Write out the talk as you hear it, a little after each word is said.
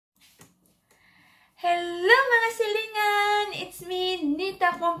Hello mga silingan! It's me,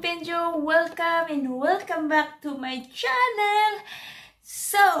 Nita Compendio. Welcome and welcome back to my channel.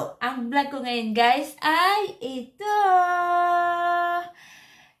 So, ang vlog ko ngayon guys ay ito.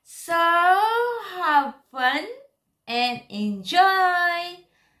 So, have fun and enjoy!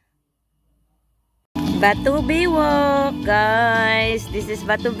 Batu Biwok, guys. This is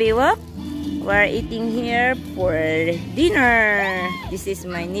Batu Biwok. We're eating here for dinner. This is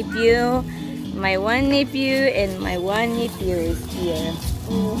my nephew. My one nephew and my one nephew is here.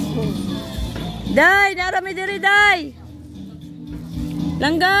 Day, narami diri, day.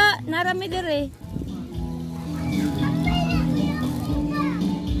 Langga, narami diri.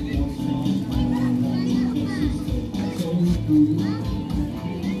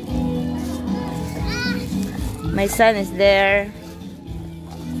 My son is there.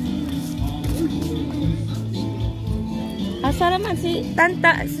 Asa naman si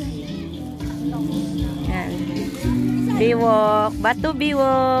Tanta? Yan. Biwok. Batu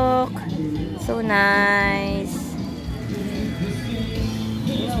Biwok. So nice.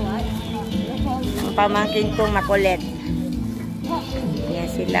 Ang pamangkin kong makulit. Yan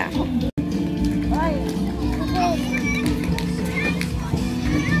sila.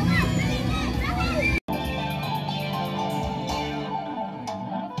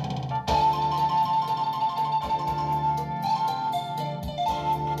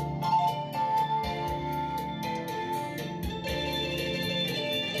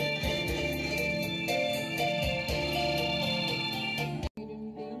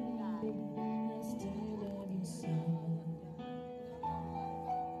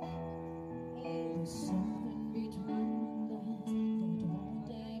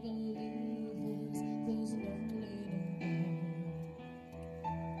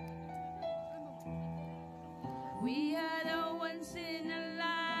 We are the ones in a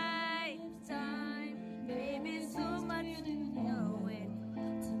lifetime, baby, so much to know it.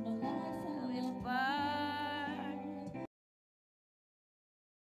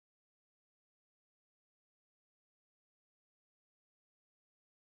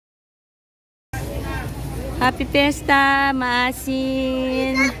 Happy Fiesta,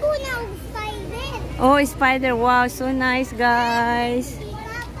 Maasin. Oh, spider. Wow, so nice, guys.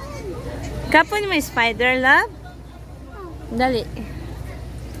 Kapon may spider, love? Dali.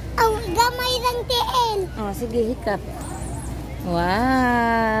 Oh, gamay lang tiil. Oh, sige, hikap.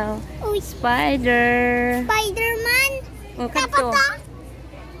 Wow. Uy. Spider. Spider-Man. Oh, kapto.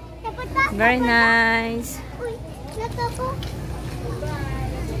 Dapat ba? Very nice. Uy, nato ko.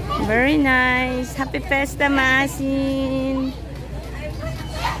 Very nice. Happy Fiesta, Maasin.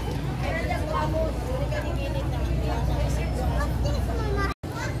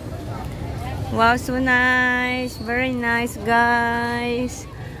 Wow, so nice. Very nice, guys.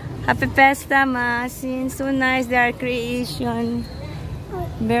 Happy Fiesta, Maasin. So nice, their creation.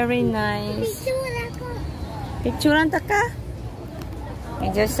 Very nice. Picture ko. Picturean ta ka?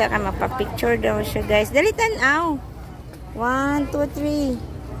 Medyo sa ka mapapicture daw siya, guys. Dali tanaw. 1, 2, 3.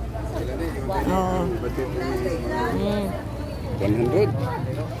 Oh. 100.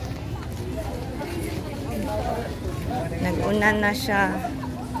 Nag-una na siya.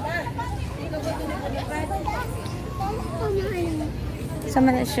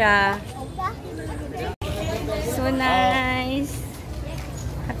 Sama na siya. So nice.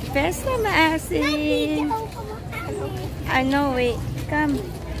 Happy Fiesta, Maasin. I know, wait. Come.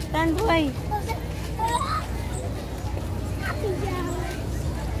 Stand by.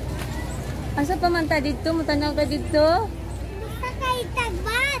 Asa pa man ta dito? Mutanaw ka dito? Sakay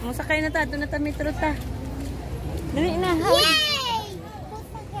tagbat. Musakay na ta. Doon na ta metro ta. Dali na. Hi. Yay!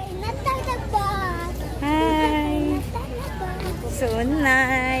 Sakay na tagbat. Hi. So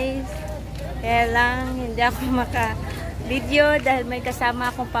nice. Kaya lang, hindi ako maka-video dahil may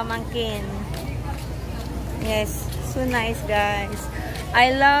kasama akong pamangkin. Yes. So nice, guys.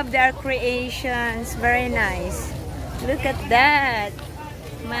 I love their creations. Very nice. Look at that.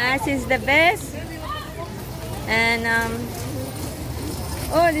 Maas is the best. And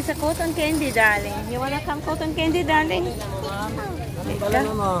oh, this is a cotton candy, darling. You wanna come cotton candy, darling?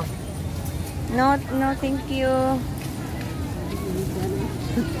 No, no, thank you.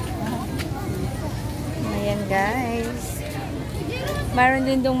 Ayan, guys. Meron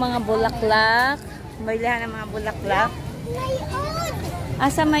din dong mga bulaklak. Bailahan ng mga bulaklak. May oud.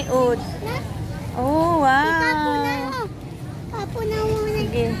 Asa may oud? Oh, wow. Papo na muna.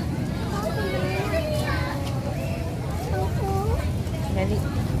 Sige. Dali.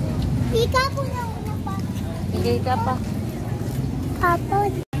 Ika po na muna pa. Sige ka pa. Papo.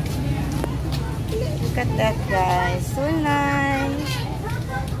 Look at that, guys. So nice.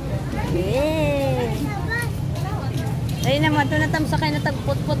 Yeah. Dahil naman, ito na tamsa kayo na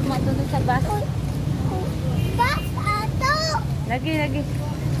tagput-put mo. Ito sa bus. Bus ato. Lagi.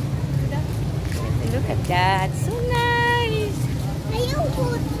 Look at that. So nice. Ayaw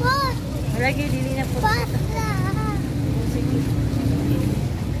put-put. Lagi, dili na put. Bus lang. Sige.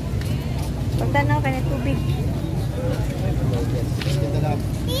 Pagtanaw ka na tubig.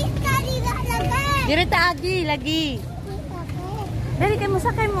 Tita, dila lagay. Direta agi, lagi. Dali kayo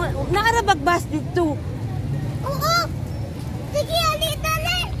masakay mo. Naarabag bus dito. Oo. Sige, ali,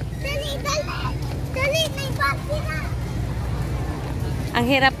 dali. Dali, may bus na. Ang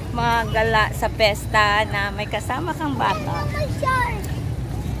hirap magala sa pesta na may kasama kang bata. May shark.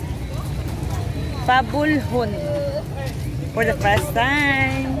 Pabulhon. For the first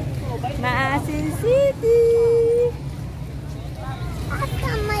time. Maasin City.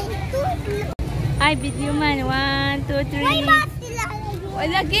 Asa may tubig. Ay, video man. 1, 2, 3. May bus sila lagi. O,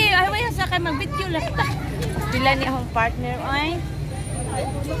 lagi. Ay, may sakay mag-video lang. Pila ni akong partner. Ay.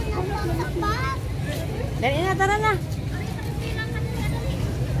 Sa bus. Dali na, tara na.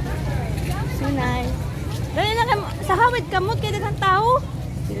 So nice. Dali na, sa hawid kamot kaya dagang tao.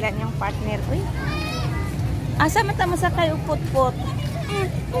 Sila niyang partner. Uy. Asa mata masakay upot-pot.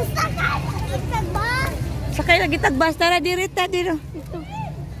 Sakay lagi sa bus. Sakay lagi tagbas. Tara, dirita, dito. Ito.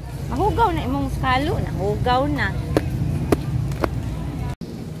 Nahugaw na imong skalo. Nahugaw na.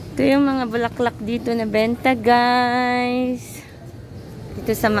 Ito yung mga bulaklak dito na benta, guys.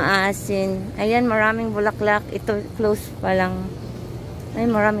 Dito sa Maasin. Ayan, maraming bulaklak. Ito, close pa lang. Ay,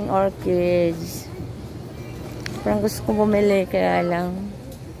 maraming orchids. Parang gusto ko bumili, kaya lang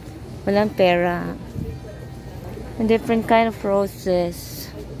walang pera. A different kind of roses.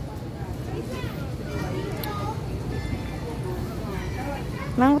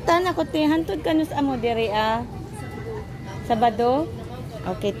 Mangutan ako, te. Hantod ka nus amo diri, ah. Sabado?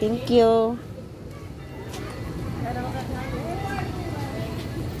 Okay, thank you.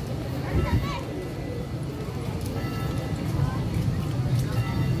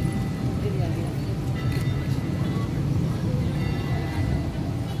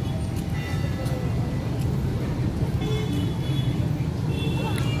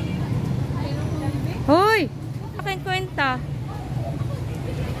 Hoy! Akin kwenta.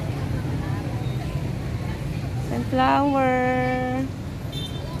 Sunflower.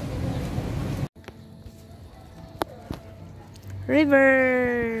 River.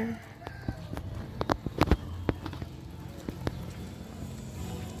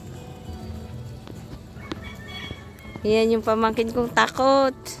 Yan yung pamangkin kong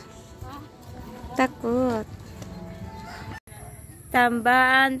takot. Takot.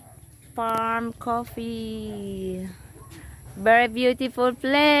 Tamban Farm Coffee. Very beautiful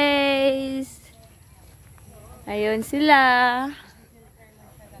place. Ayun sila.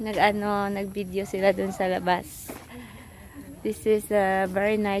 Nag-video sila dun sa labas. This is a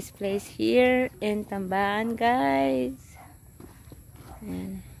very nice place here in Tamban, guys.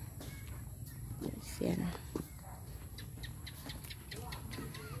 Ayan. Yan.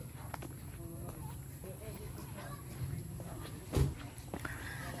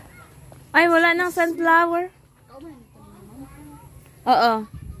 Ay, wala nang sunflower. Oo.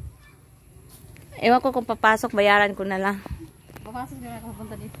 Ewan ko kung papasok, bayaran ko na lang. Papasok na ako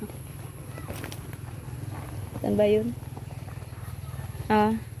punta dito. Saan ba yun?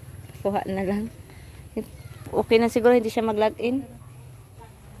 Ah, kuha na lang. Okay na siguro, hindi siya mag-login.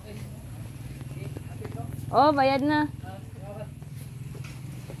 Oh, bayad na.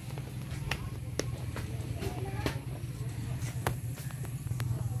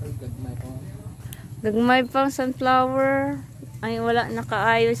 Gagmay pang sunflower. Ay, wala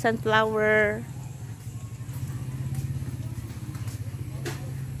nakaayoy sunflower.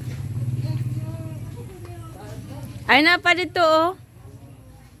 Ay, napa dito, oh.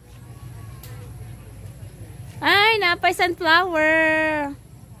 Ay, napay sunflower.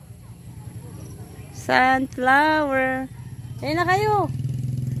 Sunflower. Ayun na kayo.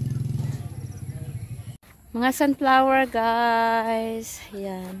 Mga sunflower, guys.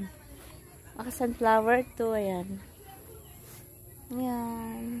 Ayan. Mga sunflower to. Ayan.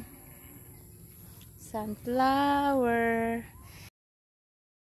 Ayan. Sunflower.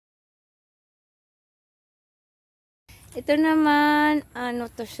 Ito naman, ano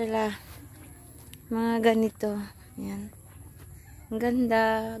to sila. Mga ganito. Ayan. Ang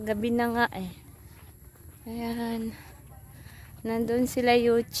ganda. Gabi na nga eh. Ayan. Nandun sila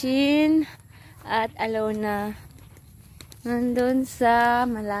Yuchin at Alona. Nandun sa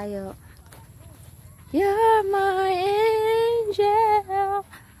malayo. You're my angel.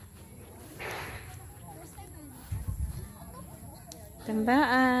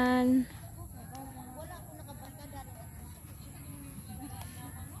 Tambaan.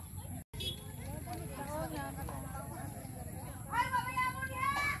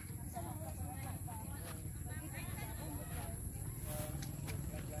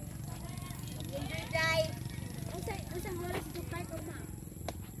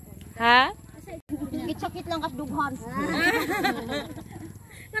 Ha? Sakit lang kas dughan.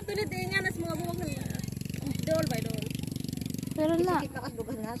 Natulit nga nas mga buwag na dol by dol. Pero na. Sakit lang kas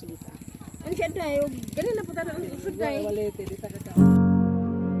dughan na sige. Ang siya tayo, ganun na po tayo ang usod tayo.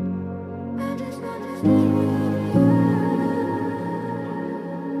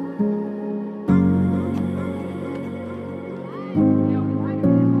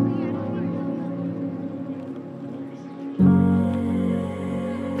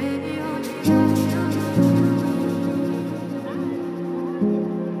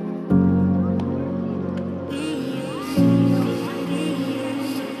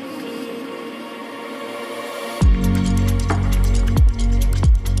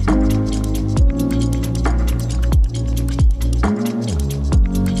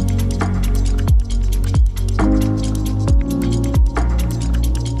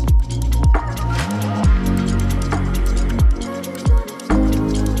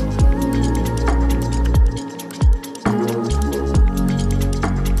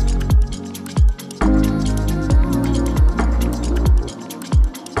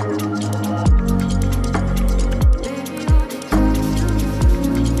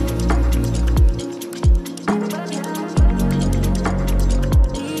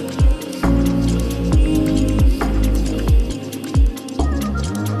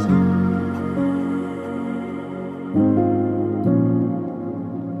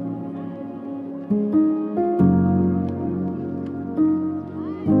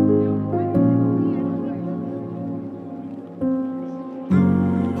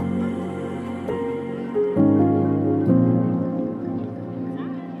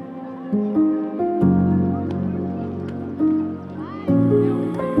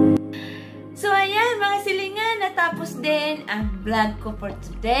 Natapos din ang vlog ko for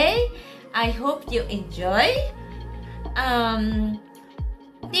today. I hope you enjoy.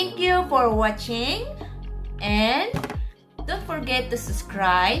 Thank you for watching. And don't forget to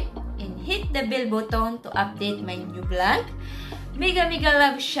subscribe and hit the bell button to update my new vlog. Mega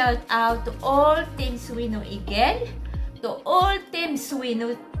love shout out to all Team Suino Eagle. To all Team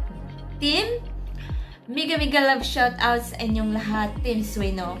Suino team. Mega love shout out sa inyong lahat, Team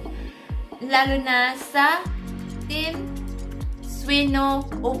Suino. Lalo na sa Team Suino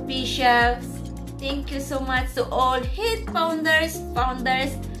Officials. Thank you so much to all head founders,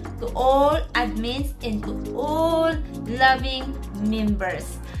 to all admins, and to all loving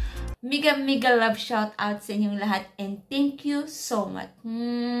members. Mega love shout out sa inyong lahat, and thank you so much.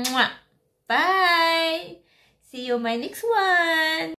 Mwah! Bye! See you my next one!